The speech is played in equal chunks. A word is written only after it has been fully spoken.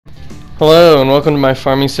Hello and welcome to my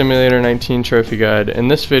Farming Simulator 19 trophy guide. In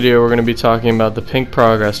this video we're going to be talking about the Pink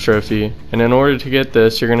Progress trophy, and in order to get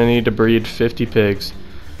this you're going to need to breed 50 pigs.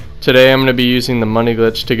 Today I'm going to be using the money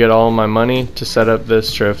glitch to get all of my money to set up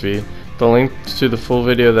this trophy. The link to the full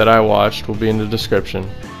video that I watched will be in the description.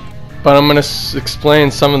 But I'm going to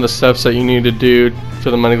explain some of the steps that you need to do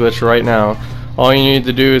for the money glitch right now. All you need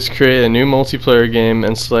to do is create a new multiplayer game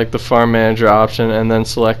and select the farm manager option and then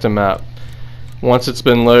select a map. Once it's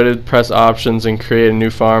been loaded, press options and create a new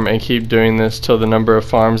farm, and keep doing this till the number of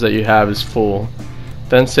farms that you have is full.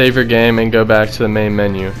 Then save your game and go back to the main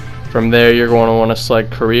menu. From there you're going to want to select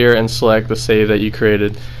career and select the save that you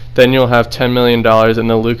created. Then you'll have $10 million in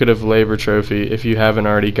the lucrative labor trophy if you haven't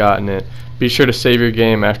already gotten it. Be sure to save your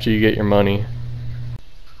game after you get your money.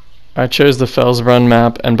 I chose the Fells Run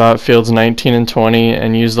map and bought fields 19 and 20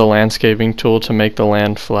 and used the landscaping tool to make the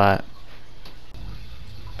land flat.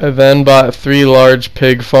 I then bought 3 large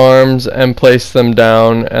pig farms and placed them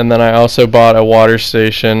down, and then I also bought a water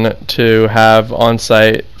station to have on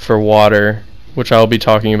site for water, which I'll be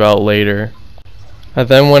talking about later. I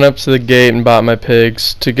then went up to the gate and bought my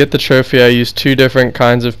pigs. To get the trophy I used 2 different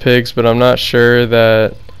kinds of pigs, but I'm not sure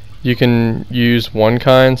that you can use one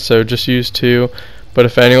kind, so just use 2. But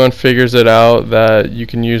if anyone figures it out that you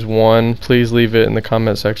can use 1, please leave it in the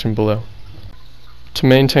comment section below. To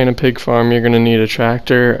maintain a pig farm, you're going to need a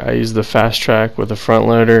tractor. I used the Fast Track with a front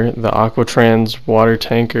loader, the Aquatrans water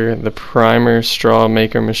tanker, the Primer straw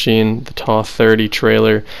maker machine, the Tall 30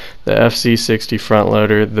 trailer, the FC60 front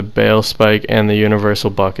loader, the bale spike, and the universal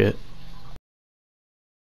bucket.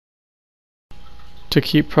 To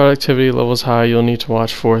keep productivity levels high, you'll need to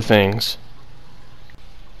watch 4 things.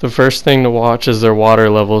 The first thing to watch is their water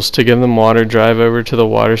levels. To give them water, drive over to the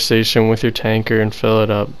water station with your tanker and fill it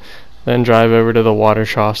up. Then drive over to the water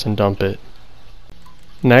troughs and dump it.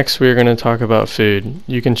 Next we are going to talk about food.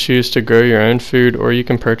 You can choose to grow your own food, or you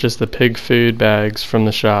can purchase the pig food bags from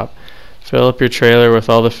the shop. Fill up your trailer with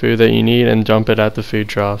all the food that you need and dump it at the food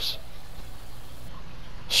troughs.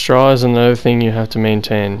 Straw is another thing you have to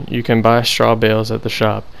maintain. You can buy straw bales at the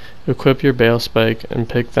shop. Equip your bale spike and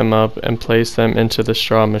pick them up and place them into the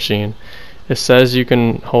straw machine. It says you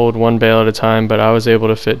can hold 1 bale at a time, but I was able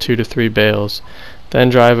to fit 2 to 3 bales. Then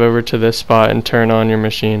drive over to this spot and turn on your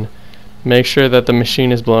machine. Make sure that the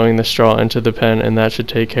machine is blowing the straw into the pen, and that should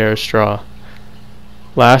take care of straw.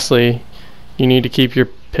 Lastly, you need to keep your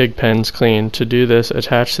pig pens clean. To do this,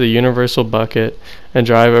 attach the universal bucket and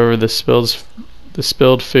drive over the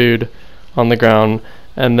spilled food on the ground,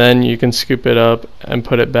 and then you can scoop it up and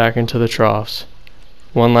put it back into the troughs.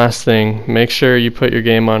 One last thing, make sure you put your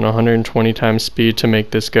game on 120 times speed to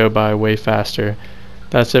make this go by way faster.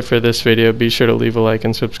 That's it for this video. Be sure to leave a like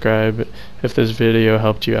and subscribe if this video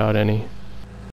helped you out any.